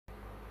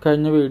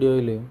കഴിഞ്ഞ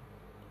വീഡിയോയിൽ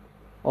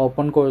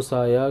open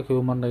കോഴ്സായ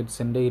human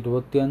റൈറ്റ്സിൻ്റെ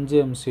 25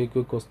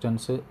 MCQ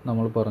questions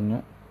നമ്മൾ പറഞ്ഞു.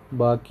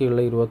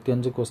 ബാക്കിയുള്ള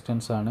 25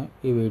 ക്വസ്റ്റ്യൻസാണ്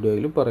ഈ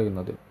വീഡിയോയിൽ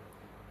പറയുന്നത്.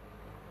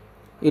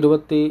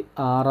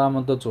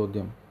 26ാമത്തെ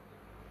ചോദ്യം.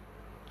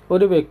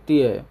 ഒരു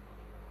വ്യക്തിയെ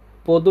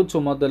പൊതു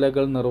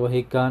ചുമതലകൾ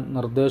നിർവഹിക്കാൻ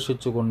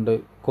നിർദ്ദേശിച്ചുകൊണ്ട്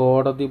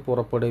കോടതി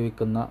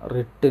പുറപ്പെടുവിക്കുന്ന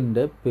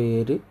റിട്ടിൻ്റെ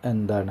പേര്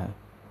എന്താണ്?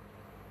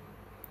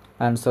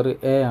 ആൻസർ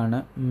എ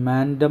ആണ്.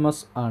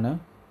 മാൻഡമസ് ആണ്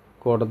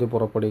കോടതി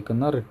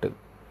പുറപ്പെടുവിക്കുന്ന റിട്ട്.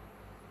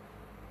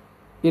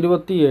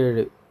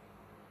 27.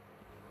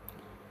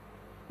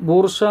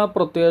 ബൂർഷാ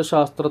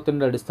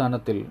പ്രത്യയശാസ്ത്രത്തിൻ്റെ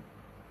അടിസ്ഥാനത്തിൽ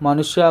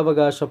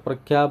മനുഷ്യാവകാശ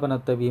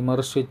പ്രഖ്യാപനത്തെ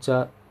വിമർശിച്ച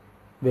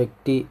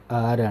വ്യക്തി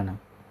ആരാണ്?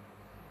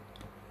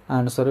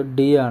 ആൻസർ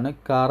ഡി ആണ്.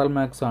 കാറൽ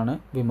മാർക്സ് ആണ്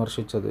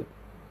വിമർശിച്ചത്.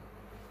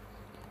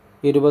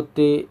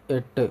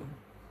 28.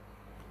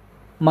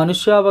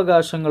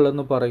 മനുഷ്യാവകാശങ്ങൾ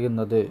എന്ന്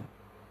പറയുന്നത്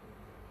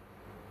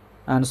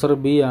ആൻസർ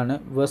ബി ആണ്.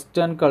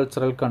 വെസ്റ്റേൺ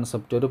കൾച്ചറൽ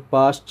കൺസെപ്റ്റ്, ഒരു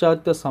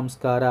പാശ്ചാത്യ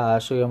സംസ്കാര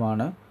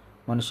ആശയമാണ്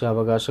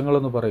മനുഷ്യാവകാശങ്ങൾ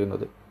എന്ന്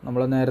പറയുന്നത്.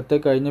 നമ്മൾ നേരത്തെ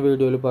കഴിഞ്ഞ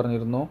വീഡിയോയിൽ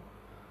പറഞ്ഞിരുന്നു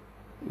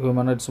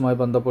ഹ്യൂമൻ റൈറ്റ്സുമായി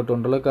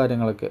ബന്ധപ്പെട്ടുകൊണ്ടുള്ള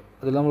കാര്യങ്ങളൊക്കെ.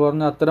 അതിൽ നമ്മൾ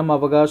പറഞ്ഞ അത്തരം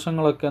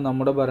അവകാശങ്ങളൊക്കെ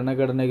നമ്മുടെ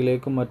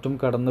ഭരണഘടനയിലേക്കും മറ്റും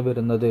കടന്നു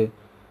വരുന്നത്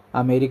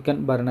അമേരിക്കൻ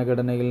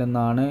ഭരണഘടനയിൽ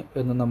നിന്നാണ്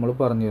എന്ന് നമ്മൾ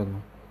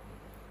പറഞ്ഞിരുന്നു.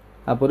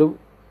 അപ്പോൾ ഒരു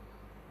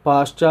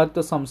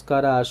പാശ്ചാത്യ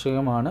സംസ്കാര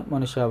ആശയമാണ്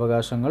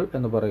മനുഷ്യാവകാശങ്ങൾ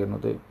എന്ന്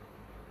പറയുന്നത്.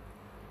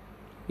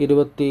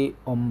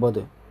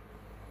 29.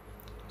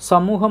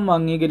 സമൂഹം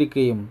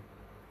അംഗീകരിക്കുകയും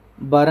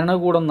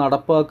ഭരണകൂടം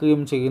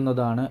നടപ്പാക്കുകയും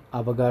ചെയ്യുന്നതാണ്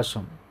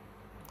അവകാശം.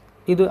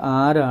 ഇത്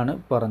ആരാണ്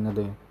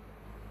പറഞ്ഞത്?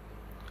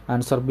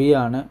 ആൻസർ ബി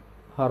ആണ്.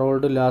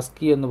 ഹറോൾഡ്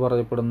ലാസ്കി എന്ന്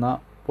പറയപ്പെടുന്ന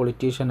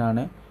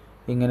പൊളിറ്റീഷ്യനാണ്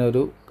ഇങ്ങനെ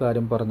ഒരു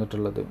കാര്യം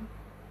പറഞ്ഞിട്ടുള്ളത്.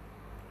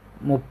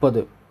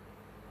 30.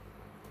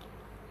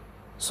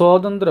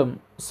 സ്വാതന്ത്ര്യം,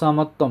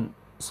 സമത്വം,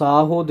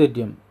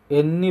 സാഹോദര്യം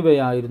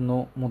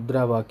എന്നിവയായിരുന്നു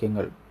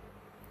മുദ്രാവാക്യങ്ങൾ.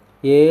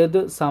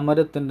 ഏത്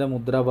സമരത്തിൻ്റെ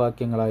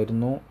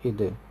മുദ്രാവാക്യങ്ങളായിരുന്നു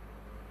ഇത്?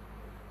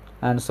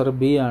 ആൻസർ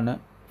ബി ആണ്.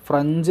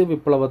 ഫ്രഞ്ച്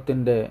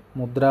വിപ്ലവത്തിൻ്റെ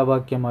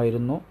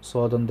മുദ്രാവാക്യമായിരുന്നു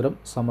സ്വാതന്ത്ര്യം,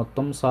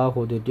 സമത്വം,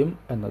 സാഹോദര്യം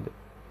എന്നത്.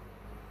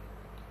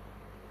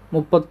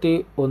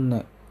 31.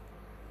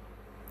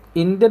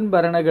 ഇന്ത്യൻ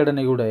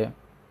ഭരണഘടനയുടെ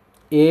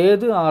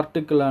ഏത്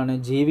ആർട്ടിക്കിളാണ്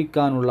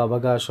ജീവിക്കാനുള്ള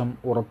അവകാശം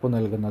ഉറപ്പു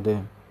നൽകുന്നത്?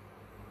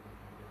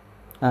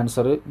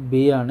 ആൻസർ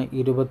ബി ആണ്.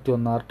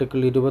 21. ആർട്ടിക്കിൾ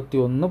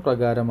 21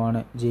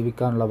 പ്രകാരമാണ്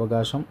ജീവിക്കാനുള്ള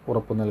അവകാശം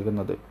ഉറപ്പു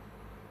നൽകുന്നത്.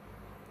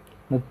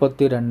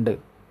 32.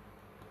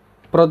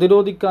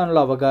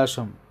 പ്രതിരോധിക്കാനുള്ള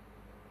അവകാശം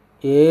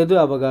ഏത്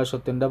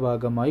അവകാശത്തിൻ്റെ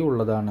ഭാഗമായി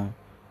ഉള്ളതാണ്?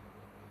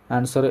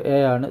 ആൻസർ എ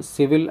ആണ്.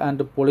 സിവിൽ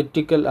ആൻഡ്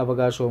പൊളിറ്റിക്കൽ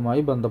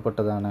അവകാശവുമായി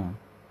ബന്ധപ്പെട്ടതാണ്.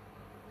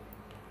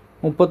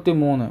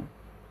 33.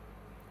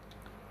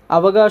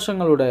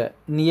 അവകാശങ്ങളുടെ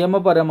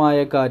നിയമപരമായ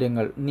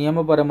കാര്യങ്ങൾ,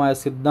 നിയമപരമായ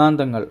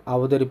സിദ്ധാന്തങ്ങൾ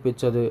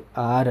അവതരിപ്പിച്ചത്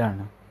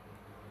ആരാണ്?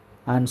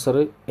 ആൻസർ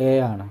എ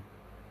ആണ്.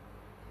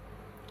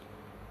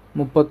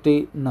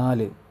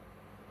 34.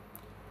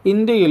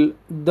 ഇന്ത്യയിൽ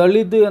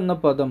ദളിത് എന്ന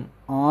പദം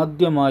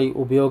ആദ്യമായി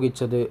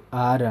ഉപയോഗിച്ചത്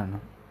ആരാണ്?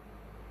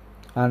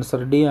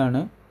 ആൻസർ ഡി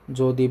ആണ്.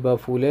 ജ്യോതിബ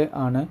ഫൂലെ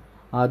ആണ്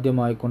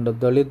ആദ്യമായി കൊണ്ട്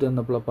ദളിത്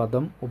എന്ന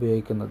പദം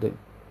ഉപയോഗിക്കുന്നത്.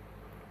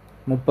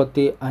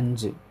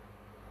 35.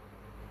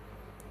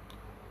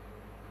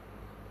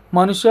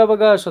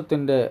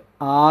 മനുഷ്യാവകാശത്തിൻ്റെ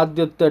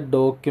ആദ്യത്തെ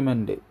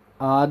ഡോക്യുമെൻ്റ്,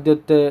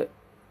 ആദ്യത്തെ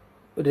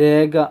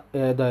രേഖ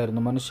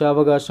ഏതായിരുന്നു?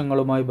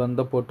 മനുഷ്യാവകാശങ്ങളുമായി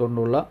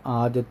ബന്ധപ്പെട്ടുകൊണ്ടുള്ള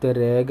ആദ്യത്തെ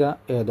രേഖ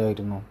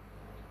ഏതായിരുന്നു?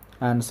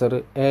 ആൻസർ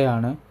എ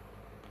ആണ്.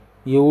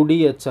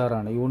 UDHR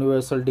ആണ്.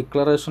 Universal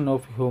declaration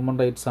of human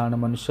rights ആണ്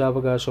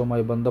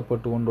മനുഷ്യാവകാശവുമായി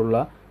ബന്ധപ്പെട്ടുകൊണ്ടുള്ള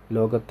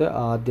ലോകത്തെ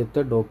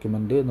ആദ്യത്തെ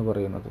ഡോക്യുമെൻ്റ് എന്ന്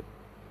പറയുന്നത്.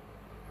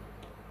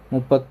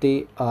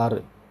 36.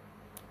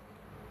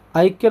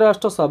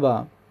 ഐക്യരാഷ്ട്രസഭ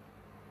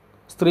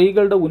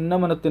സ്ത്രീകളുടെ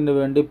ഉന്നമനത്തിന്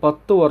വേണ്ടി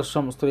 10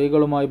 വർഷം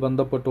സ്ത്രീകളുമായി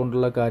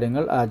ബന്ധപ്പെട്ടുകൊണ്ടുള്ള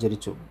കാര്യങ്ങൾ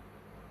ആചരിച്ചു.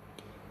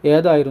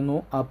 ഏതായിരുന്നു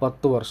ആ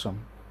 10 വർഷം?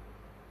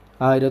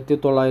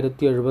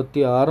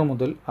 1976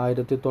 മുതൽ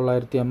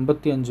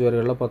 1985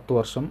 വരെയുള്ള 10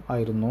 വർഷം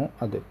ആയിരുന്നു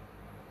അത്.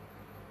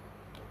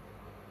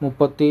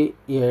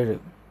 37.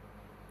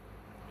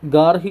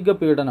 ഗാർഹിക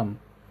പീഡനം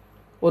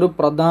ഒരു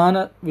പ്രധാന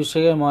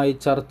വിഷയമായി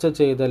ചർച്ച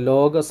ചെയ്ത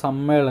ലോക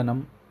സമ്മേളനം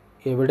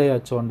എവിടെ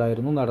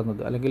വച്ചുകൊണ്ടായിരുന്നു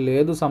നടന്നത്? അല്ലെങ്കിൽ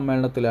ഏത്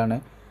സമ്മേളനത്തിലാണ്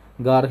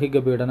ഗാർഹിക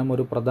പീഡനം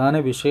ഒരു പ്രധാന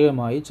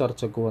വിഷയമായി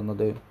ചർച്ചയ്ക്ക്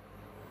വന്നത്?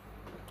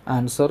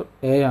 ആൻസർ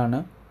എ ആണ്.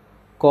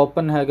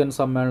 കോപ്പൻഹാഗൻ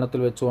സമ്മേളനത്തിൽ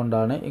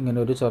വെച്ചുകൊണ്ടാണ്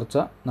ഇങ്ങനൊരു ചർച്ച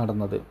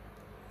നടന്നത്.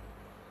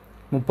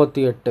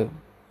 38.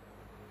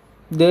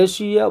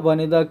 ദേശീയ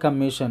വനിതാ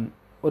കമ്മീഷൻ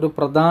ഒരു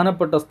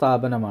പ്രധാനപ്പെട്ട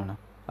സ്ഥാപനമാണ്.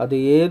 അത്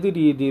ഏത്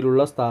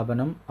രീതിയിലുള്ള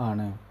സ്ഥാപനം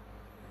ആണ്?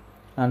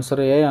 ആൻസർ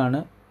എ ആണ്.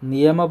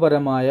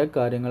 നിയമപരമായ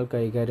കാര്യങ്ങൾ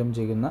കൈകാര്യം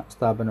ചെയ്യുന്ന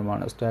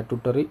സ്ഥാപനമാണ്.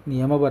 സ്റ്റാറ്റ്യൂട്ടറി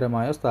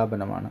നിയമപരമായ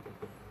സ്ഥാപനമാണ്.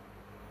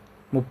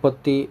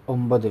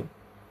 39.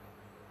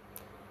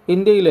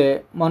 ഇന്ത്യയിലെ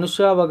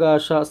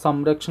മനുഷ്യാവകാശ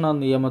സംരക്ഷണ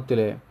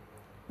നിയമത്തിലെ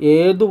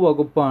ഏതു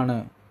വകുപ്പാണ്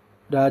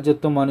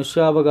രാജ്യത്ത്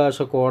മനുഷ്യാവകാശ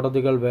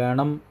കോടതികൾ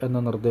വേണം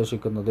എന്ന്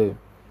നിർദ്ദേശിക്കുന്നത്?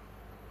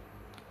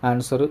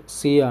 ആൻസർ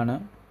സി ആണ്.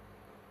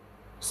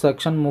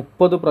 സെക്ഷൻ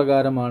 30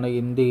 പ്രകാരമാണ്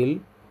ഇന്ത്യയിൽ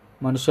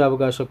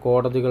മനുഷ്യാവകാശ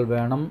കോടതികൾ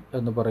വേണം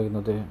എന്ന്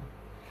പറയുന്നത്.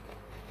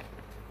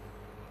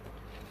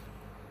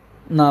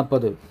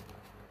 40.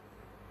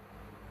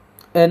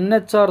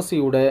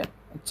 NHRCയുടെ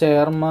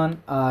ചെയർമാൻ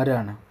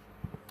ആരാണ്?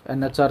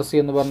 NHRC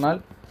എന്ന് പറഞ്ഞാൽ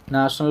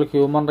നാഷണൽ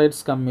ഹ്യൂമൻ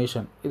റൈറ്റ്സ്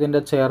കമ്മീഷൻ. ഇതിൻ്റെ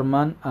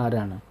ചെയർമാൻ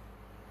ആരാണ്?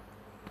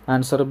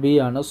 ആൻസർ ബി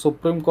ആണ്,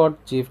 സുപ്രീം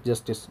കോടതി ചീഫ്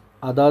ജസ്റ്റിസ്.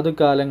 അതാത്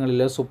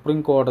കാലങ്ങളിലെ സുപ്രീം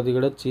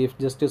കോടതിയുടെ ചീഫ്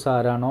ജസ്റ്റിസ്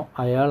ആരാണോ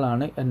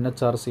അയാളാണ്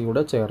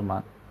NHRCയുടെ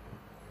ചെയർമാൻ.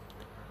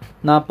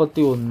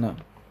 41.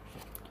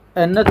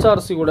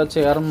 NHRCയുടെ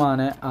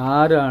ചെയർമാനെ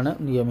ആരാണ്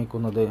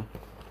നിയമിക്കുന്നത്?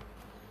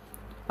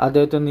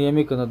 അദ്ദേഹത്തെ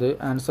നിയമിക്കുന്നത്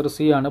ആൻസർ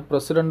സി ആണ്,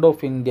 പ്രസിഡന്റ്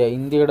ഓഫ് ഇന്ത്യ.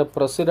 ഇന്ത്യയുടെ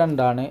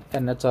പ്രസിഡന്റാണ്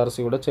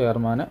NHRCയുടെ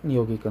ചെയർമാനെ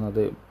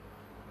നിയോഗിക്കുന്നത്.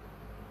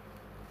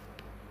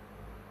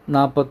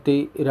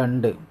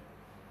 42.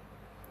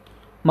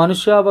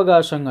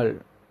 മനുഷ്യാവകാശങ്ങൾ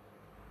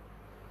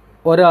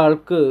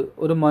ഒരാൾക്ക്,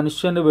 ഒരു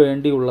മനുഷ്യന്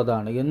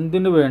വേണ്ടിയുള്ളതാണ്.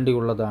 എന്തിനു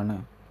വേണ്ടിയുള്ളതാണ്?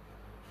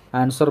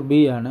 ആൻസർ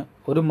ബി ആണ്,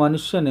 ഒരു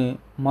മനുഷ്യന്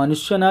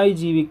മനുഷ്യനായി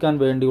ജീവിക്കാൻ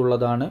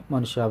വേണ്ടിയുള്ളതാണ്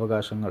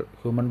മനുഷ്യാവകാശങ്ങൾ.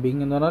 ഹ്യൂമൻ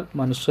ബീയിങ് എന്ന് പറഞ്ഞാൽ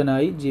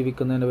മനുഷ്യനായി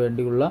ജീവിക്കുന്നതിന്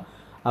വേണ്ടിയുള്ള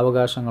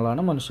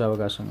അവകാശങ്ങളാണ്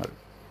മനുഷ്യാവകാശങ്ങൾ.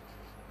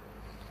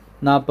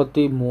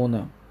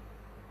 43.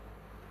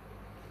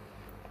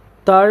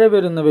 താഴെ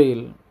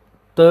വരുന്നവയിൽ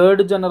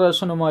തേർഡ്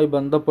ജനറേഷനുമായി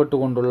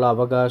ബന്ധപ്പെട്ടുകൊണ്ടുള്ള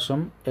അവകാശം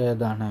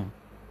ഏതാണ്?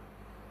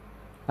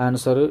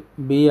 ആൻസർ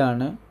ബി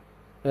ആണ്,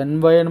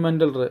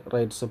 എൻവയൺമെൻ്റൽ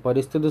റൈറ്റ്സ്.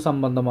 പരിസ്ഥിതി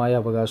സംബന്ധമായ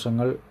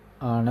അവകാശങ്ങൾ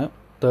ആണ്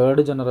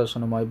തേർഡ്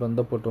ജനറേഷനുമായി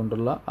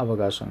ബന്ധപ്പെട്ടുകൊണ്ടുള്ള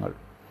അവകാശങ്ങൾ.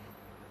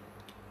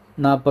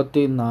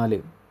 44.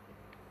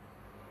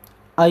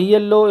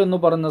 ILO എന്ന്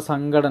പറഞ്ഞ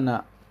സംഘടന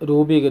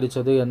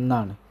രൂപീകരിച്ചത്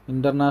എന്നാണ്?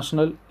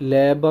 ഇൻ്റർനാഷണൽ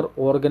ലേബർ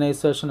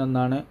ഓർഗനൈസേഷൻ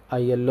എന്നാണ്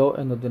ILO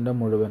എന്നതിൻ്റെ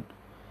മുഴുവൻ.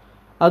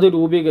 അത്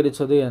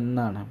രൂപീകരിച്ചത്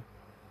എന്നാണ്?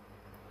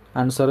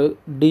 ആൻസർ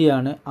ഡി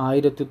ആണ്,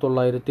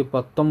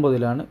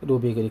 1919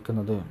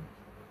 രൂപീകരിക്കുന്നത്.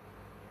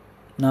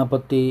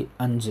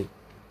 45.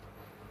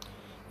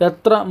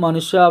 എത്ര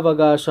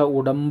മനുഷ്യാവകാശ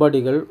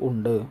ഉടമ്പടികൾ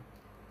ഉണ്ട്?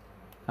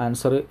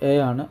 ആൻസർ എ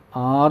ആണ്,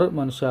 6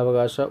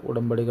 മനുഷ്യാവകാശ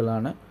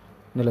ഉടമ്പടികളാണ്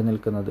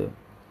നിലനിൽക്കുന്നത്.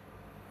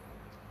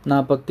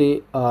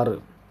 46.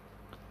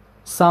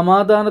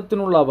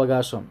 സമാധാനത്തിനുള്ള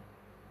അവകാശം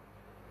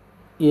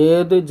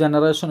ഏത്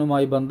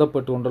ജനറേഷനുമായി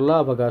ബന്ധപ്പെട്ടുകൊണ്ടുള്ള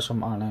അവകാശം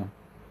ആണ്?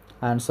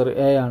 ആൻസർ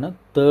എ ആണ്,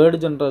 തേർഡ്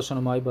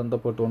ജനറേഷനുമായി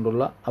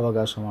ബന്ധപ്പെട്ടുകൊണ്ടുള്ള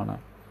അവകാശമാണ്.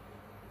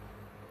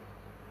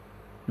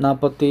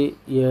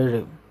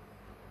 47.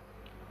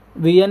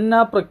 വിയന്ന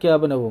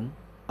പ്രഖ്യാപനവും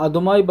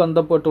അതുമായി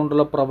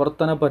ബന്ധപ്പെട്ടുകൊണ്ടുള്ള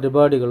പ്രവർത്തന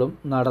പരിപാടികളും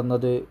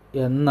നടന്നത്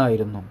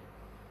എന്നായിരുന്നു?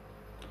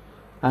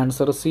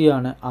 ആൻസർ സി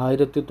ആണ്,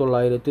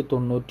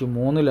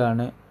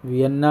 1993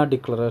 വിയന്ന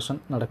ഡിക്ലറേഷൻ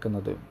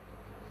നടക്കുന്നത്.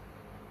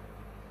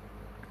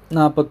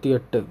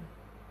 48.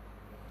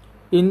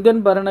 ഇന്ത്യൻ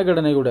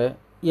ഭരണഘടനയുടെ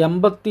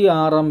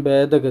 86ാം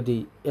ഭേദഗതി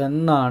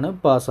എന്നാണ്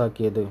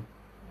പാസാക്കിയത്?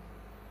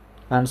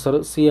 ആൻസർ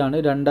സി ആണ്,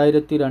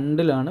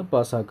 2002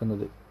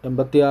 പാസാക്കുന്നത്.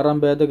 86ാം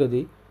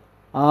ഭേദഗതി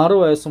 6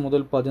 വയസ്സ്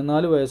മുതൽ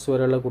 14 വയസ്സ്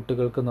വരെയുള്ള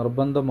കുട്ടികൾക്ക്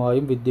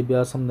നിർബന്ധമായും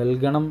വിദ്യാഭ്യാസം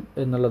നൽകണം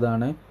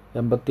എന്നുള്ളതാണ്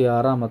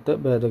 86ാമത്തെ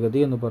ഭേദഗതി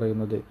എന്ന്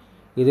പറയുന്നത്.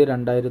 ഇത്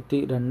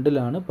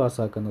 2002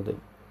 പാസാക്കുന്നത്.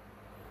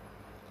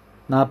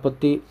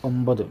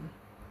 49.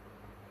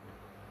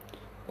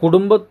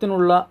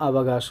 കുടുംബത്തിനുള്ള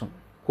അവകാശം,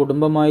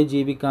 കുടുംബമായി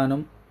ജീവിക്കാനും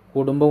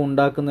കുടുംബം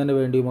ഉണ്ടാക്കുന്നതിന്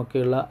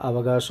വേണ്ടിയുമൊക്കെയുള്ള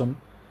അവകാശം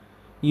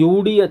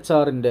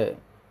UDHRൻ്റെ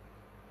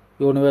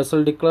യൂണിവേഴ്സൽ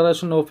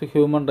ഡിക്ലറേഷൻ ഓഫ്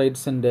ഹ്യൂമൻ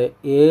റൈറ്റ്സിൻ്റെ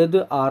ഏത്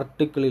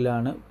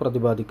ആർട്ടിക്കിളിലാണ്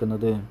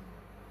പ്രതിപാദിക്കുന്നത്?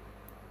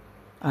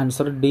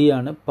 ആൻസർ ഡി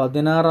ആണ്,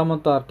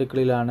 16ാമത്തെ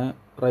ആർട്ടിക്കിളിലാണ്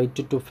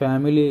റൈറ്റ് ടു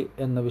ഫാമിലി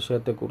എന്ന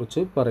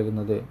വിഷയത്തെക്കുറിച്ച്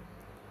പറയുന്നത്.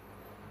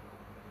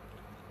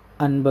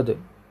 50.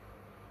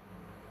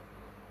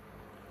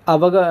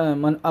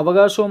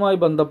 അവകാശവുമായി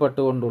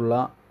ബന്ധപ്പെട്ടുകൊണ്ടുള്ള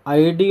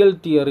ഐഡിയൽ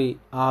തിയറി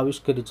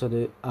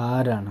ആവിഷ്കരിച്ചത്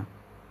ആരാണ്?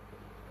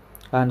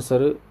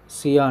 ആൻസർ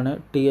സി ആണ്,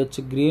 TH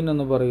ഗ്രീൻ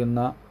എന്ന് പറയുന്ന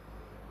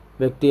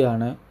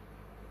വ്യക്തിയാണ്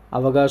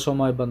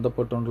അവകാശവുമായി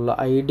ബന്ധപ്പെട്ടുകൊണ്ടുള്ള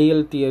ഐഡിയൽ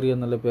തിയറി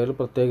എന്നുള്ള പേരിൽ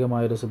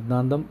പ്രത്യേകമായൊരു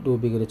സിദ്ധാന്തം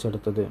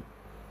രൂപീകരിച്ചെടുത്തത്.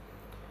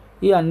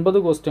 ഈ 50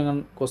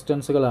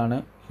 ക്വസ്റ്റ്യൻസുകളാണ്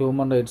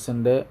ഹ്യൂമൻ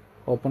റൈറ്റ്സിൻ്റെ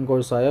ഓപ്പൺ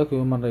കോഴ്സായ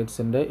ഹ്യൂമൻ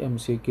റൈറ്റ്സിൻ്റെ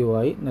MCQ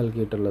ആയി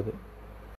നൽകിയിട്ടുള്ളത്.